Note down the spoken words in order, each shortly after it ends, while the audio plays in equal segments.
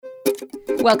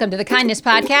Welcome to the Kindness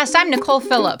Podcast. I'm Nicole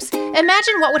Phillips.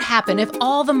 Imagine what would happen if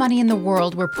all the money in the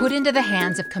world were put into the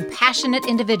hands of compassionate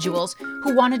individuals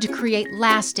who wanted to create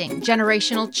lasting,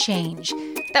 generational change.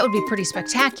 That would be pretty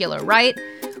spectacular, right?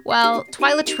 Well,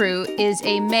 Twila True is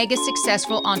a mega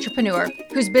successful entrepreneur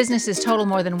whose businesses total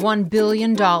more than $1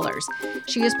 billion.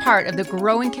 She is part of the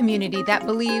growing community that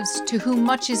believes to whom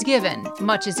much is given,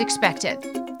 much is expected.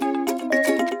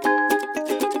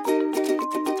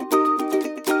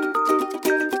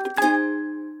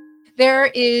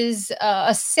 There is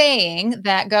a saying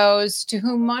that goes, to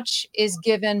whom much is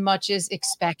given, much is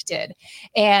expected.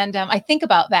 And I think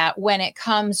about that when it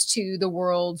comes to the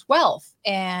world's wealth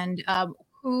and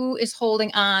who is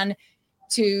holding on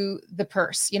to the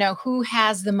purse, who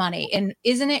has the money. And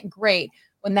isn't it great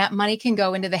when that money can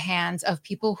go into the hands of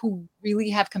people who really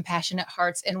have compassionate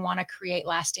hearts and want to create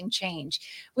lasting change?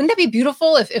 Wouldn't that be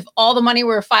beautiful if all the money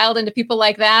were filed into people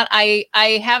like that? I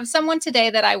have someone today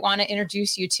that I want to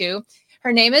introduce you to.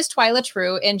 Her name is Twila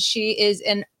True, and she is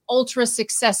an ultra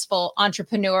successful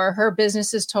entrepreneur. Her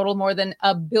businesses total more than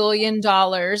 $1 billion.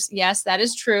 Yes, that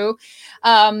is true.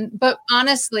 But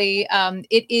honestly,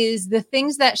 it is the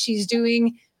things that she's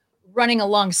doing running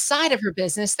alongside of her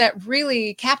business that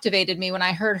really captivated me when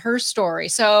I heard her story.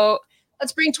 So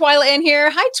let's bring Twila in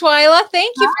here. Hi, Twila.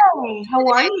 Thank you. Hi, how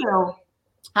are you?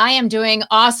 I am doing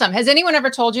awesome. Has anyone ever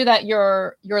told you that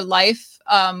your life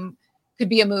could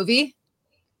be a movie?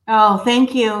 Oh,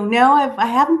 thank you. No, I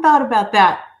haven't thought about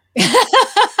that.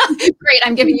 Great.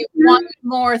 I'm giving you one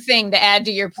more thing to add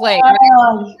to your plate.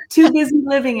 Right? Too busy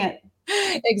living it.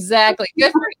 Exactly.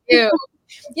 Good for you.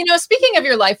 Speaking of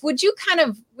your life, would you kind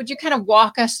of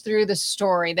walk us through the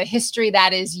story, the history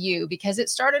that is you, because it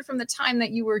started from the time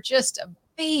that you were just a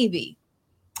baby.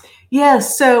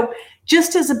 Yes. So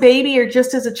just as a baby or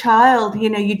just as a child,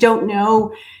 you don't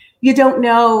know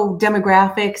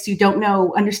demographics, you don't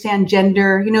understand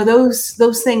gender,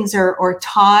 those things are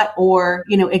taught or,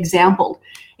 exampled.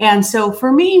 And so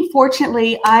for me,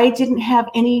 fortunately, I didn't have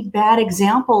any bad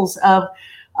examples of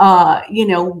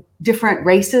different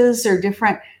races or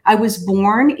I was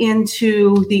born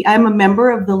into I'm a member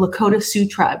of the Lakota Sioux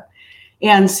tribe.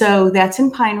 And so that's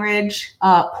in Pine Ridge,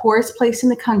 poorest place in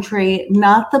the country,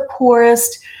 not the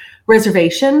poorest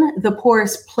reservation, the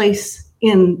poorest place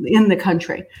in the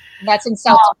country. That's in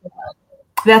South Dakota.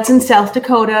 That's in South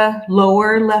Dakota,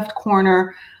 lower left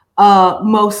corner.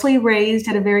 Mostly raised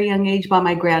at a very young age by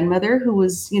my grandmother, who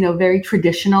was, very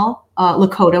traditional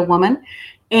Lakota woman.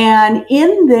 And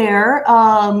in there,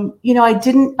 I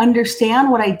didn't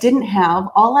understand what I didn't have.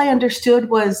 All I understood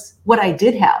was what I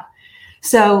did have.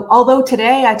 So although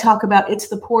today I talk about it's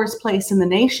the poorest place in the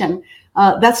nation,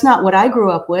 that's not what I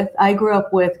grew up with. I grew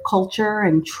up with culture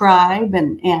and tribe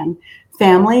and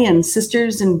family and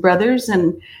sisters and brothers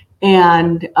and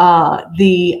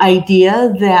the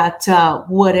idea that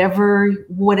whatever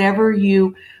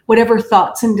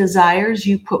thoughts and desires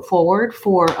you put forward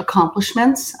for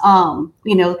accomplishments,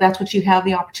 that's what you have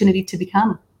the opportunity to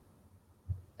become.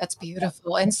 That's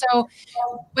beautiful. And so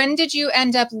when did you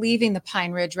end up leaving the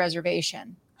Pine Ridge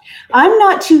Reservation? I'm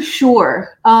not too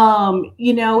sure. I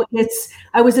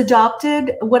was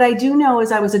adopted. What I do know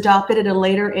is I was adopted at a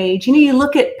later age. You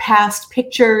look at past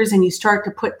pictures and you start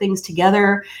to put things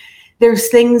together. There's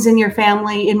things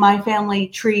in my family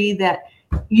tree that,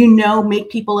 make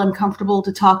people uncomfortable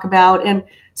to talk about. And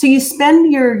so you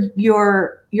spend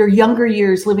your younger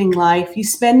years living life. You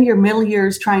spend your middle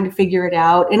years trying to figure it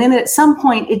out. And then at some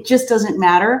point, it just doesn't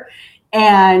matter.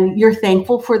 And you're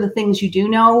thankful for the things you do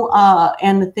know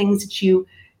and the things that you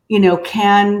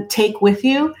can take with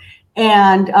you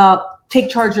and take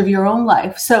charge of your own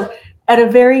life. So at a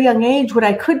very young age, what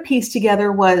I could piece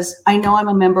together was, I know I'm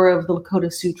a member of the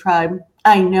Lakota Sioux tribe.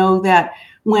 I know that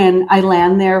when I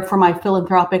land there for my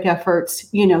philanthropic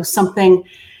efforts, something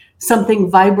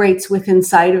vibrates within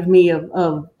inside of me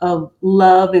of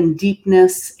love and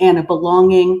deepness and a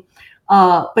belonging.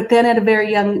 But then at a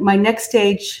very young, my next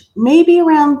stage, maybe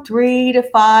around 3 to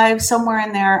 5, somewhere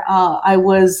in there, I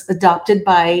was adopted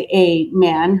by a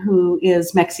man who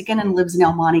is Mexican and lives in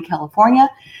El Monte, California.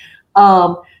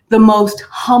 The most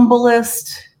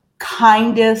humblest,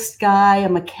 kindest guy, a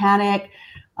mechanic,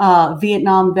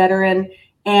 Vietnam veteran.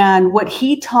 And what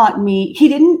he taught me,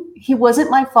 he wasn't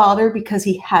my father because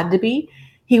he had to be.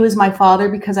 He was my father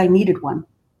because I needed one.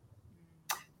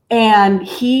 And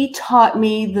he taught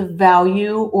me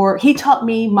he taught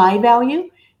me my value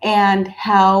and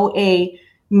how a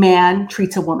man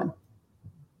treats a woman.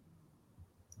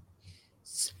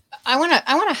 I want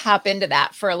to hop into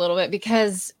that for a little bit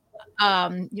because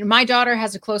my daughter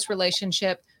has a close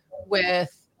relationship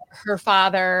with her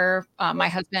father, my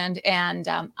husband, and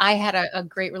I had a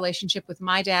great relationship with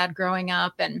my dad growing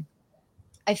up, and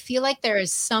I feel like there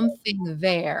is something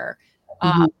there,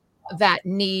 uh, Mhm. that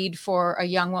need for a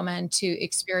young woman to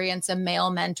experience a male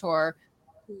mentor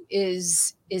who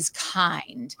is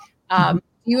kind. Mhm. Do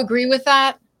you agree with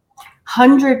that?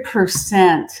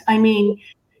 100%. I mean,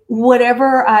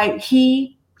 whatever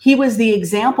he was the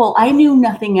example. I knew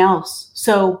nothing else.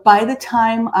 So by the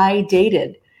time I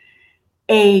dated,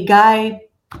 a guy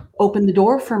opened the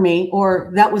door for me,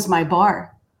 or that was my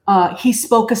bar. He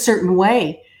spoke a certain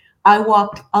way.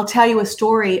 I'll tell you a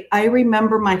story. I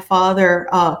remember my father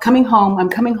coming home. I'm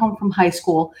coming home from high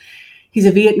school. He's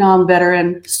a Vietnam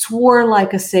veteran, swore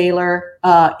like a sailor.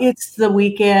 It's the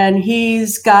weekend.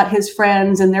 He's got his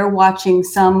friends and they're watching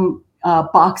some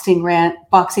boxing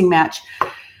match.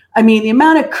 I mean, the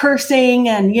amount of cursing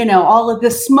and, all of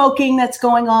the smoking that's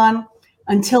going on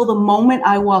until the moment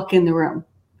I walk in the room.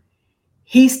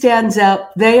 He stands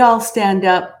up. They all stand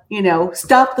up,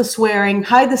 stop the swearing,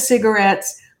 hide the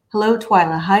cigarettes. Hello,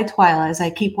 Twila. Hi, Twila, as I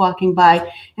keep walking by.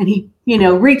 And he,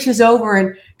 reaches over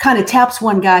and kind of taps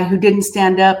one guy who didn't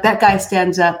stand up. That guy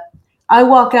stands up. I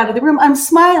walk out of the room. I'm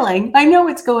smiling. I know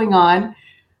what's going on.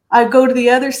 I go to the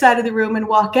other side of the room and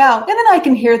walk out, and then I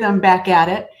can hear them back at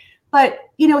it. But,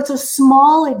 it's a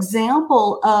small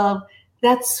example of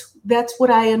that's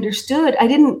what I understood.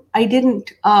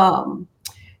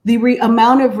 The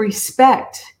amount of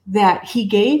respect that he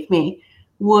gave me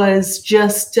was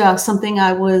just something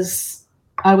I was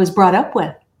brought up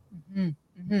with. Mm-hmm.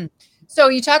 Mm-hmm. So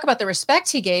you talk about the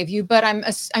respect he gave you, but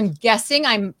I'm guessing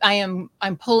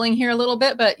I'm pulling here a little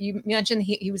bit. But you mentioned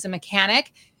he was a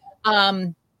mechanic.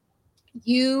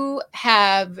 You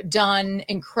have done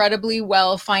incredibly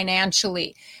well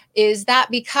financially. Is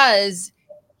that because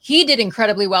he did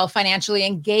incredibly well financially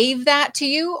and gave that to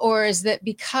you, or is that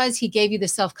because he gave you the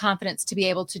self-confidence to be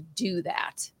able to do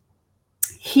that?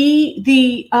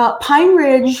 The Pine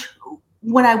Ridge,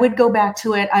 when I would go back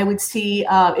to it, I would see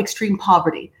extreme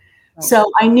poverty. Oh.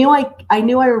 So I knew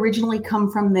I originally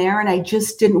come from there, and I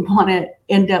just didn't want to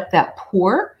end up that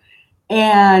poor.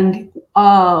 And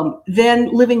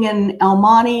then living in El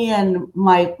Monte, and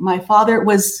my father,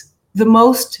 was the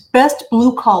best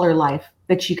blue collar life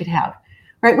that you could have.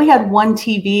 Right? We had one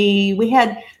TV, we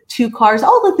had 2 cars,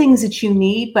 all the things that you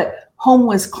need, but home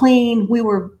was clean. We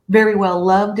were very well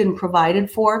loved and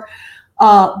provided for.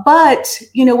 But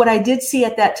what I did see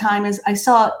at that time is I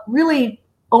saw really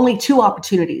only 2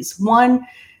 opportunities. One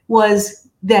was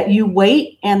that you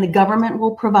wait and the government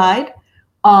will provide.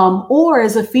 Or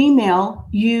as a female,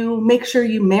 you make sure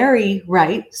you marry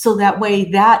right, so that way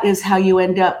that is how you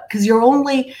end up. Because you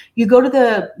go to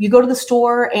the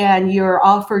store and you're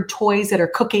offered toys that are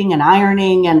cooking and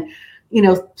ironing and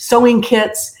sewing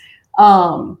kits.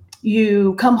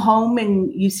 You come home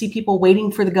and you see people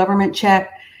waiting for the government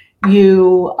check.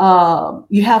 You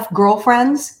have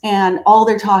girlfriends, and all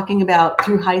they're talking about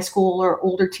through high school or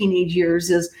older teenage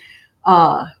years is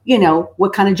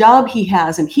what kind of job he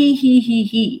has, and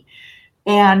he.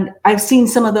 And I've seen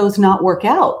some of those not work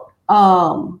out.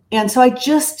 And so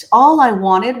all I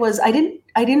wanted was, I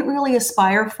didn't really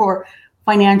aspire for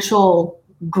financial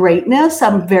greatness.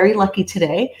 I'm very lucky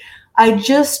today. I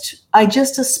just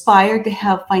aspired to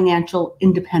have financial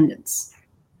independence.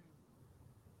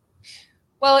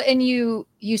 Well, and you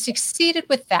succeeded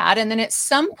with that. And then at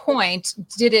some point,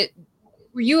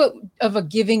 were you of a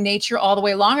giving nature all the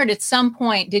way along, or at some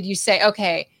point did you say,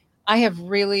 okay, I have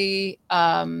really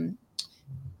been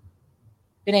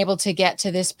able to get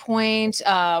to this point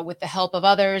with the help of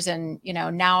others, and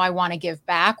now I want to give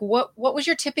back? What was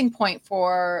your tipping point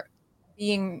for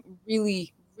being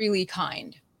really, really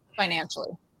kind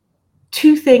financially?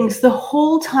 2 things. The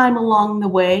whole time along the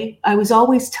way, I was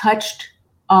always touched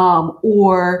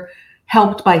or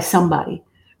helped by somebody.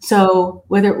 So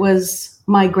whether it was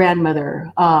my grandmother,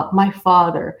 my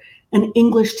father, an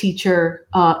English teacher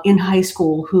in high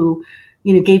school who,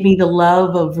 gave me the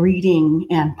love of reading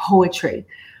and poetry,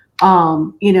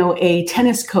 a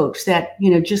tennis coach that,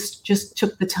 just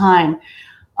took the time,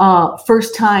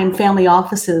 first time family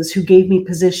offices who gave me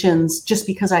positions just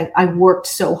because I worked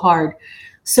so hard.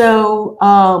 So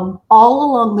all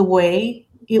along the way,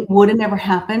 it would have never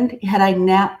happened had I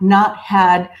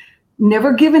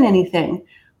never given anything,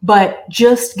 but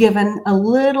just given a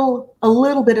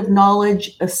little bit of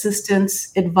knowledge,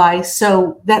 assistance, advice.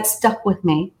 So that stuck with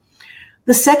me.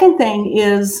 The second thing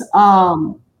is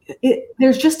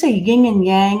there's just a yin and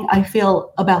yang, I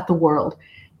feel, about the world.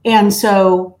 And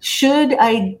so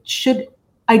I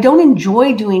don't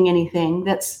enjoy doing anything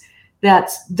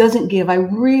that doesn't give. I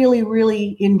really,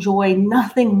 really enjoy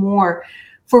nothing more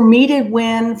for me to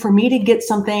win, for me to get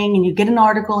something, and you get an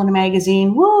article in a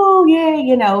magazine, woo, yay,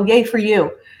 yay for you.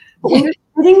 But when you're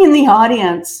sitting in the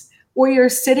audience, or you're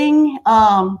sitting,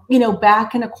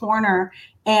 back in a corner,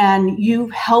 and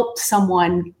you've helped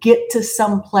someone get to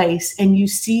some place and you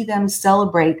see them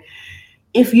celebrate,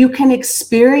 if you can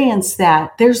experience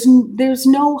that, there's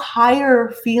no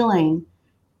higher feeling,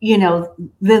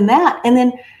 than that. And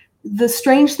then the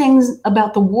strange things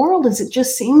about the world is, it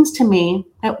just seems to me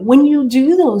that when you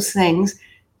do those things,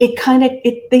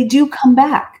 they do come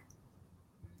back.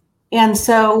 And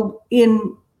so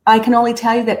I can only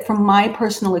tell you that from my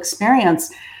personal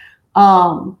experience,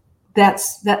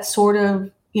 that's sort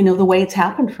of, the way it's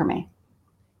happened for me.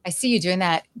 I see you doing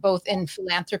that both in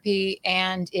philanthropy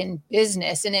and in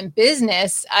business. And in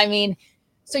business, I mean,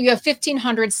 so you have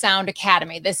 1500 Sound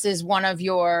Academy. This is one of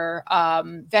your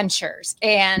ventures.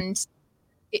 And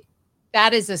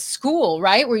that is a school,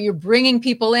 right? Where you're bringing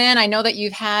people in. I know that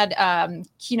you've had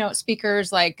keynote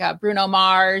speakers like Bruno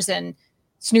Mars and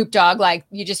Snoop Dogg, like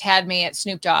you just had me at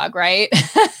Snoop Dogg, right?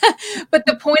 But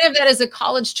the point of that is a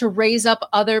college to raise up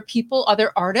other people,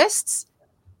 other artists.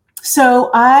 So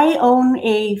I own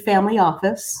a family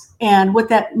office, and what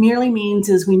that merely means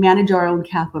is we manage our own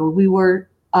capital. We were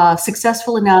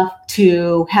successful enough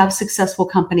to have successful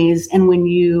companies, and when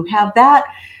you have that,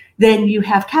 then you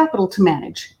have capital to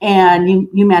manage, and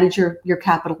you manage your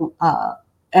capital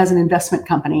as an investment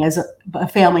company, as a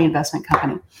family investment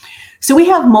company. So we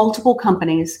have multiple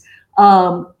companies.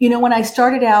 When I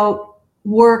started out,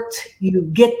 worked, you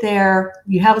get there,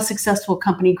 you have a successful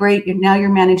company, great, and now you're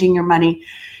managing your money.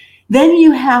 Then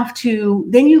you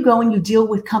go and you deal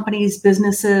with companies,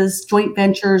 businesses, joint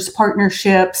ventures,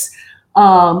 partnerships,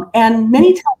 and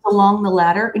many times along the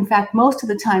ladder. In fact, most of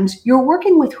the times you're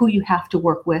working with who you have to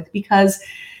work with, because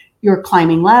you're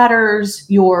climbing ladders,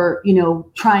 you're,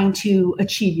 trying to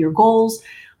achieve your goals.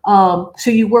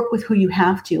 So you work with who you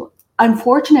have to. I'm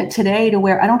fortunate today to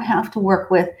where I don't have to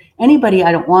work with anybody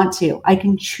I don't want to. I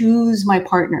can choose my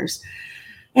partners.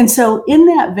 And so in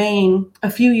that vein, a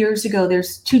few years ago,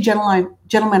 there's two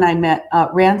gentlemen I met,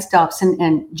 Rance Dobson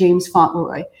and James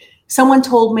Fauntleroy. Someone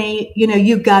told me,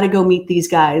 you've got to go meet these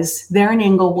guys. They're in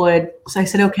Inglewood. So I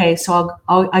said, okay. So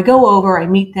I go over, I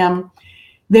meet them.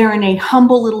 They're in a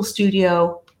humble little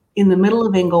studio in the middle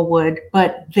of Inglewood,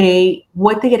 but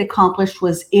what they had accomplished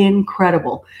was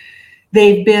incredible.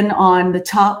 They've been on the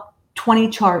top 20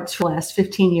 charts for the last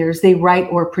 15 years. They write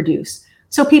or produce.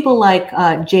 So people like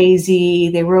Jay-Z,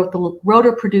 they wrote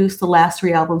or produced the last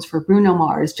 3 albums for Bruno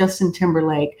Mars, Justin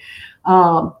Timberlake.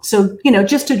 So,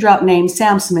 just to drop names,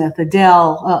 Sam Smith,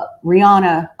 Adele,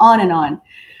 Rihanna, on and on.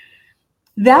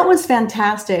 That was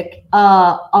fantastic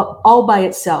all by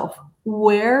itself.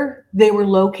 Where they were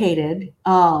located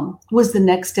was the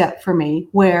next step for me,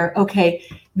 where, okay,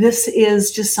 this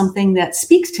is just something that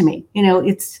speaks to me.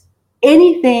 It's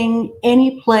anything,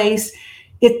 any place.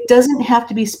 It doesn't have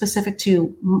to be specific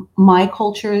to my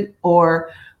culture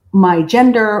or my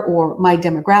gender or my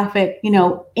demographic.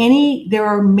 There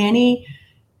are many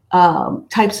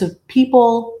types of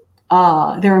people.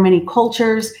 There are many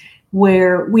cultures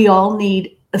where we all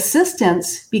need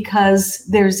assistance, because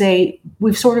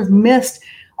we've sort of missed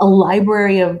a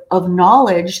library of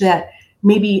knowledge that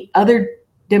maybe other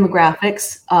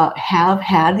demographics have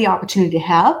had the opportunity to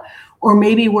have, or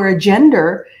maybe we're a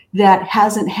gender that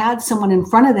hasn't had someone in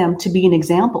front of them to be an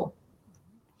example.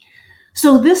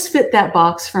 So this fit that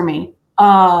box for me.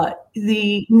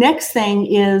 The next thing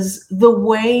is the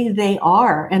way they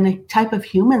are and the type of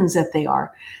humans that they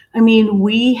are. I mean,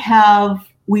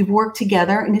 we've worked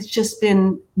together, and it's just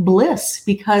been bliss,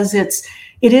 because it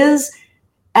is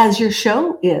as your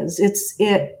show is.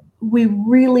 We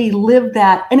really live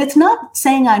that. And it's not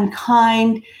saying I'm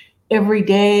kind every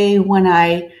day when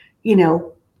I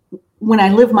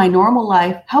live my normal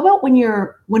life. How about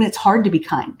when it's hard to be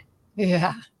kind?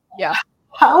 Yeah. Yeah.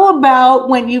 How about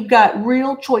when you've got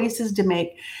real choices to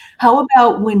make? How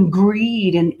about when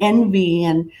greed and envy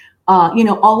and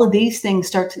all of these things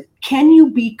can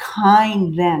you be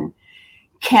kind then?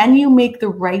 Can you make the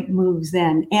right moves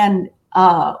then? And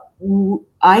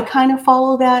I kind of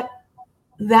follow that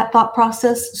thought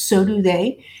process. So do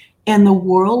they. And the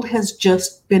world has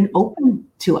just been open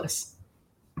to us.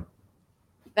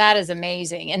 That is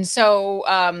amazing. And so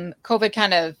COVID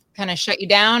kind of shut you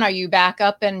down. Are you back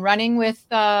up and running with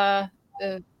the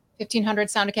 1500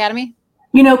 Sound Academy?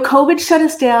 COVID shut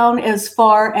us down as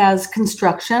far as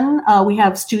construction. We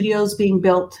have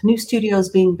new studios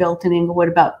being built in Inglewood,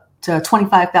 about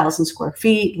 25,000 square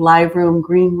feet, live room,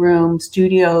 green room,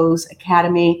 studios,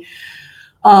 academy.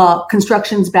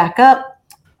 Construction's back up.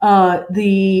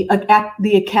 The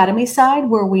academy side,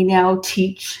 where we now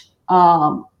teach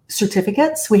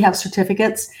certificates. We have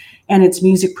certificates, and it's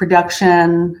music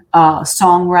production,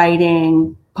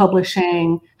 songwriting,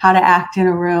 publishing, how to act in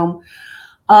a room.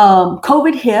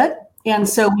 COVID hit, and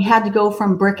so we had to go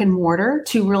from brick and mortar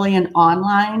to really an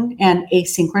online and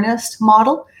asynchronous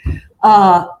model.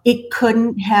 It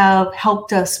couldn't have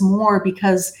helped us more,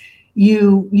 because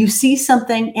you see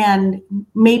something, and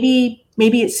maybe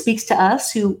it speaks to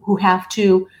us who have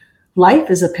to.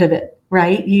 Life is a pivot,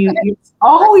 right? You're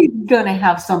always going to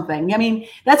have something. I mean,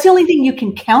 that's the only thing you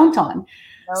can count on.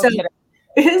 So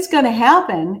it's going to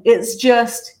happen. It's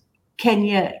just, can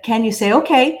you say,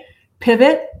 okay,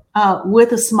 pivot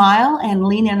with a smile and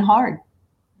lean in hard.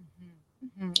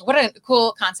 What a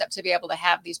cool concept to be able to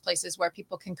have these places where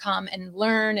people can come and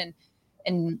learn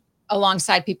and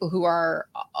alongside people who are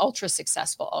ultra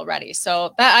successful already.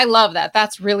 So I love that.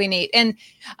 That's really neat. And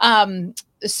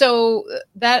so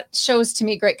that shows to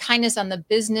me great kindness on the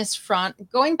business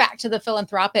front. Going back to the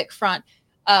philanthropic front,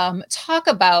 talk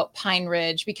about Pine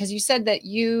Ridge, because you said that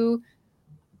you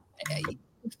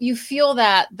feel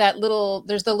that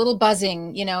there's the little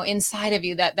buzzing, inside of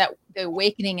you, that the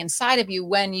awakening inside of you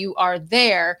when you are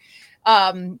there.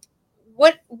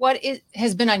 What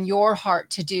has been on your heart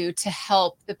to do to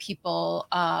help the people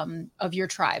of your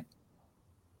tribe?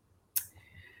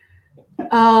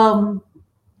 I'll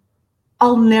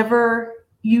never.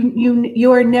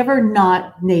 You are never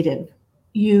not Native.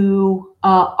 You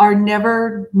are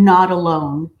never not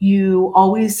alone. You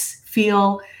always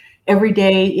feel every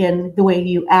day in the way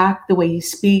you act, the way you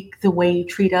speak, the way you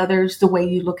treat others, the way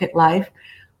you look at life.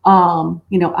 I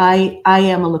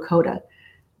am a Lakota.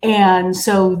 And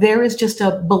so there is just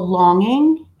a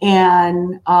belonging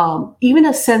and even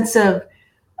a sense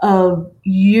of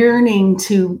yearning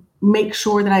to make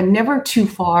sure that I'm never too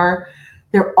far.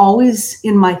 They're always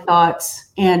in my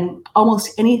thoughts, and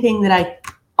almost anything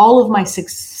all of my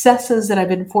successes that I've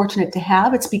been fortunate to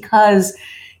have, it's because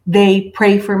they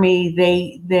pray for me.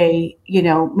 They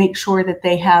make sure that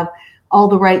they have all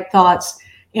the right thoughts.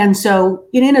 And so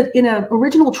in a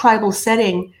original tribal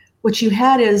setting, what you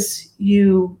had is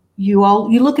you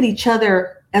look at each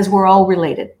other as we're all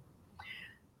related.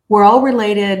 We're all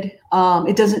related.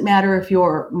 It doesn't matter if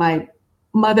you're my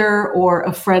mother or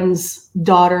a friend's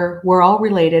daughter. We're all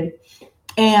related.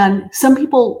 And some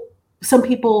people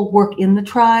work in the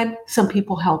tribe. Some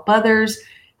people help others.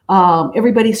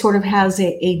 Everybody sort of has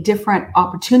a different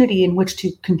opportunity in which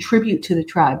to contribute to the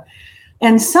tribe.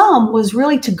 And some was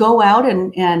really to go out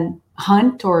and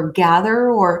hunt or gather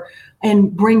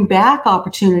and bring back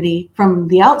opportunity from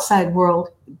the outside world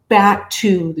back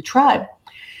to the tribe.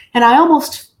 And I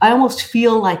almost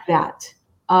feel like that.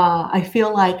 I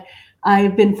feel like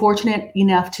I've been fortunate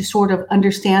enough to sort of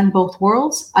understand both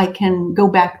worlds. I can go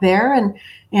back there and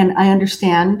I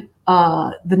understand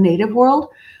the Native world,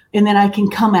 and then I can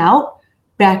come out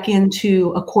back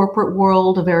into a corporate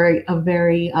world, a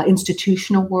very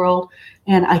institutional world,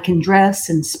 and I can dress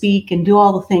and speak and do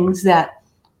all the things that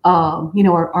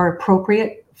are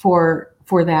appropriate for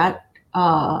that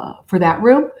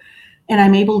room, and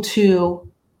I'm able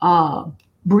to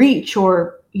breach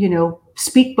or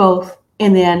speak both,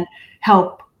 and then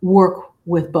help work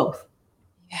with both.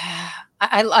 Yeah,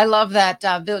 I love that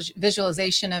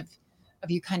visualization of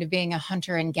you kind of being a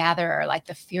hunter and gatherer. Like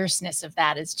the fierceness of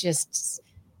that is just,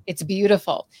 it's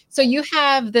beautiful. So you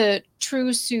have the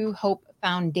True Sioux Hope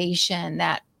Foundation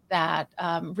that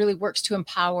really works to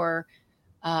empower.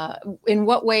 In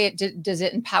what way does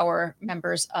it empower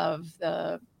members of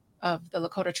the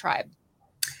Lakota tribe?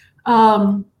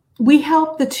 We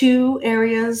help the two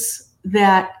areas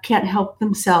that can't help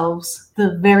themselves,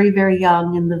 the very, very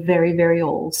young and the very, very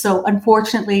old. So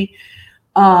unfortunately,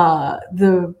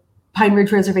 the Pine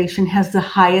Ridge Reservation has the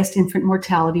highest infant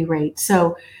mortality rate.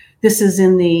 So this is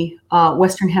in the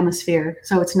Western Hemisphere.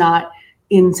 So it's not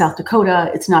in South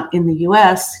Dakota. It's not in the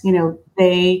US.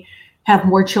 They have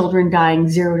more children dying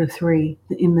 0 to 3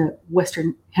 in the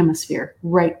Western Hemisphere,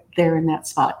 right there in that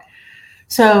spot.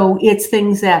 So it's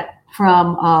things that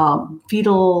from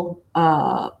fetal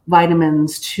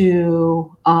vitamins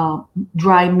to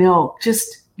dry milk,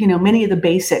 just, many of the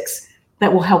basics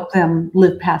that will help them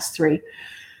live past 3.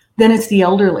 Then it's the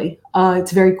elderly.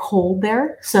 It's very cold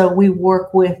there. So we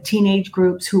work with teenage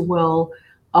groups who will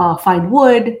find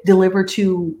wood, deliver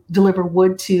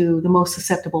wood to the most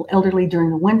susceptible elderly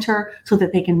during the winter so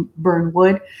that they can burn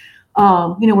wood.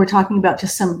 We're talking about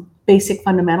just some basic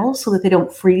fundamentals so that they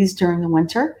don't freeze during the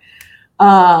winter.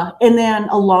 And then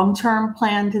a long-term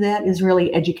plan to that is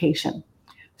really education.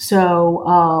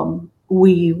 So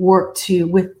we work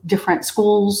with different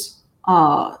schools,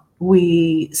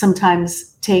 we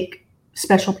sometimes take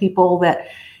special people that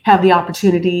have the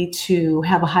opportunity to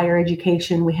have a higher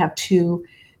education. We have 2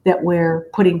 that we're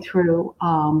putting through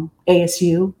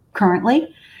ASU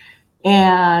currently.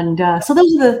 And so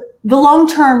those are the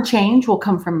long-term change will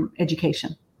come from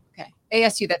education. Okay.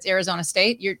 ASU, that's Arizona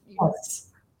State. You're Yes.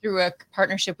 through a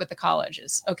partnership with the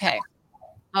colleges. Okay.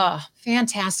 Oh,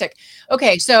 fantastic.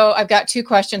 Okay. So I've got 2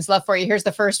 questions left for you. Here's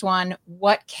the first one.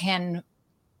 What can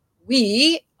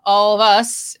we, all of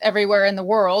us everywhere in the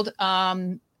world,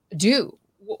 do?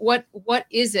 What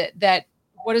is it that,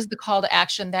 what is the call to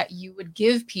action that you would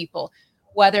give people,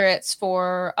 whether it's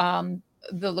for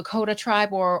the Lakota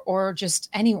tribe or just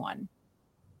anyone?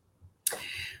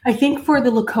 I think for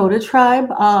the Lakota tribe,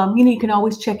 you can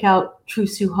always check out True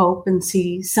Sioux Hope and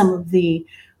see some of the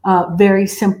very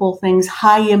simple things,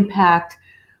 high impact,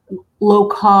 low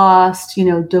cost,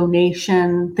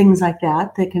 donation, things like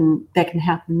that can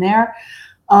happen there.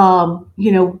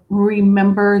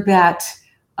 Remember that.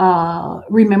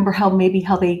 Remember how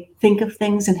they think of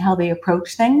things and how they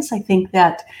approach things. I think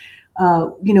that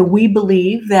we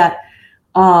believe that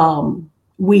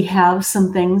we have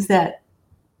some things, that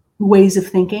ways of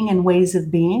thinking and ways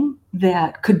of being,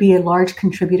 that could be a large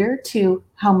contributor to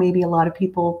how maybe a lot of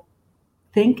people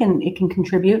think, and it can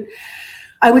contribute.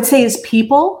 I would say as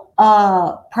people,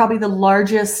 probably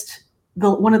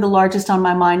one of the largest on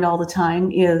my mind all the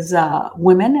time is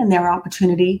women and their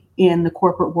opportunity in the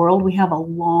corporate world. We have a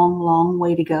long, long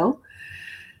way to go.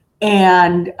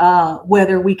 And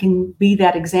whether we can be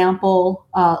that example,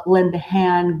 lend a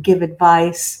hand, give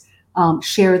advice,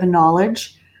 share the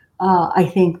knowledge, I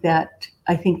think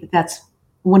that's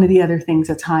one of the other things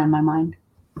that's high on my mind.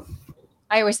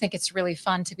 I always think it's really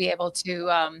fun to be able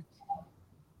to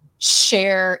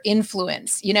share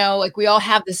influence. Like we all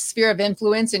have this sphere of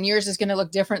influence, and yours is going to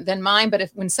look different than mine. But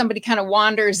when somebody kind of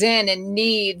wanders in and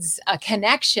needs a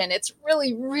connection, it's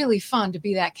really, really fun to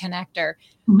be that connector.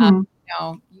 Mm-hmm.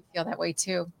 You feel that way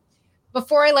too.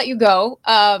 Before I let you go,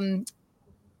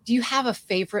 do you have a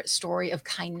favorite story of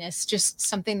kindness? Just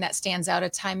something that stands out, a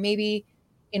time maybe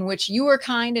in which you were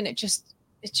kind and it just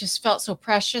felt so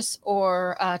precious,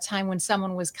 or a time when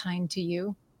someone was kind to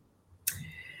you?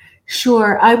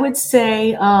 Sure. I would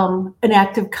say an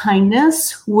act of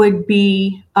kindness would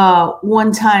be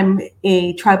one time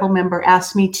a tribal member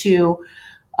asked me to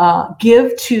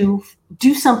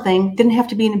do something, didn't have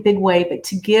to be in a big way, but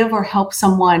to give or help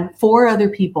someone for other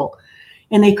people.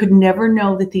 And they could never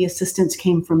know that the assistance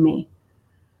came from me.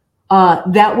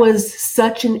 That was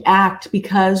such an act,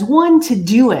 because one, to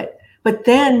do it, but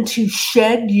then to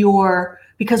shed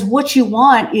because what you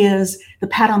want is the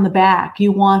pat on the back.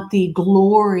 You want the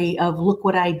glory of, look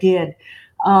what I did.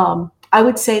 I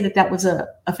would say that was a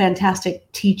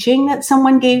fantastic teaching that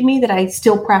someone gave me that I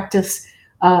still practice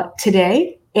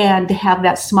today. And to have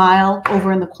that smile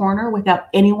over in the corner without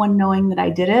anyone knowing that I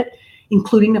did it,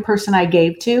 including the person I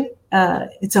gave to,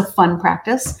 it's a fun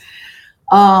practice.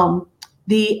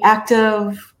 The act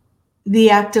of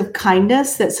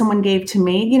kindness that someone gave to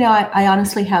me, I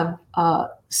honestly have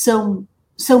so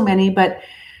many, but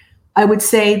I would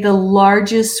say the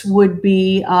largest would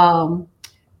be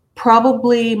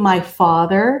probably my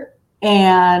father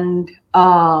and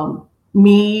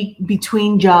me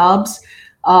between jobs,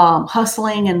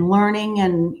 hustling and learning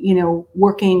and,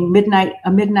 working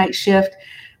a midnight shift.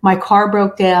 My car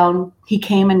broke down. He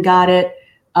came and got it,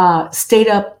 stayed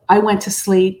up. I went to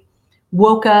sleep,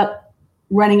 woke up,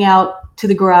 running out to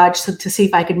the garage to see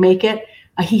if I could make it.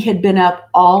 He had been up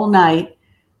all night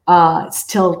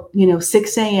till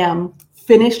 6 a.m.,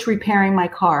 finished repairing my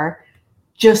car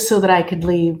just so that I could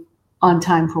leave on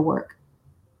time for work.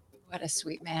 What a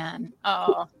sweet man.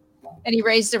 Oh, and he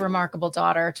raised a remarkable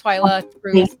daughter. Twila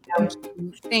True,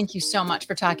 thank you so much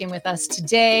for talking with us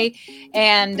today.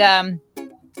 And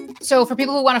so for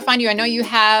people who want to find you, I know you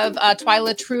have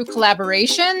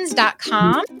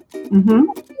twilatruecollaborations.com. Mm-hmm.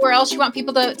 Where else you want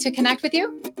people to connect with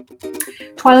you?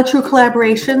 Twila True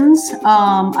Collaborations.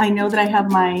 I know that I have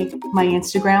my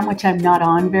Instagram, which I'm not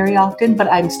on very often,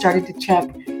 but I'm starting to check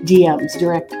DMs,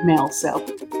 direct mail. So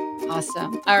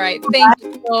awesome. All right. Thank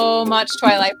you so much,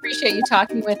 Twila. I appreciate you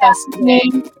talking with us today.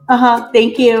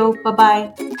 Thank you.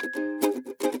 Bye-bye.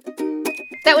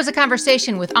 That was a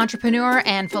conversation with entrepreneur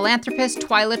and philanthropist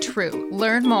Twila True.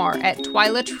 Learn more at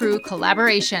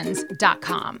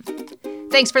twilatruecollaborations.com.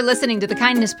 Thanks for listening to the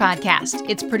Kindness Podcast.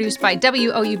 It's produced by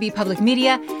WOUB Public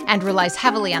Media and relies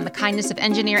heavily on the kindness of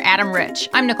engineer Adam Rich.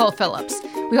 I'm Nicole Phillips.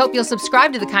 We hope you'll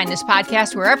subscribe to the Kindness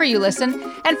Podcast wherever you listen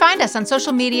and find us on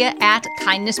social media at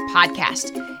Kindness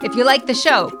Podcast. If you like the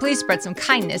show, please spread some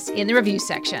kindness in the review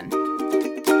section.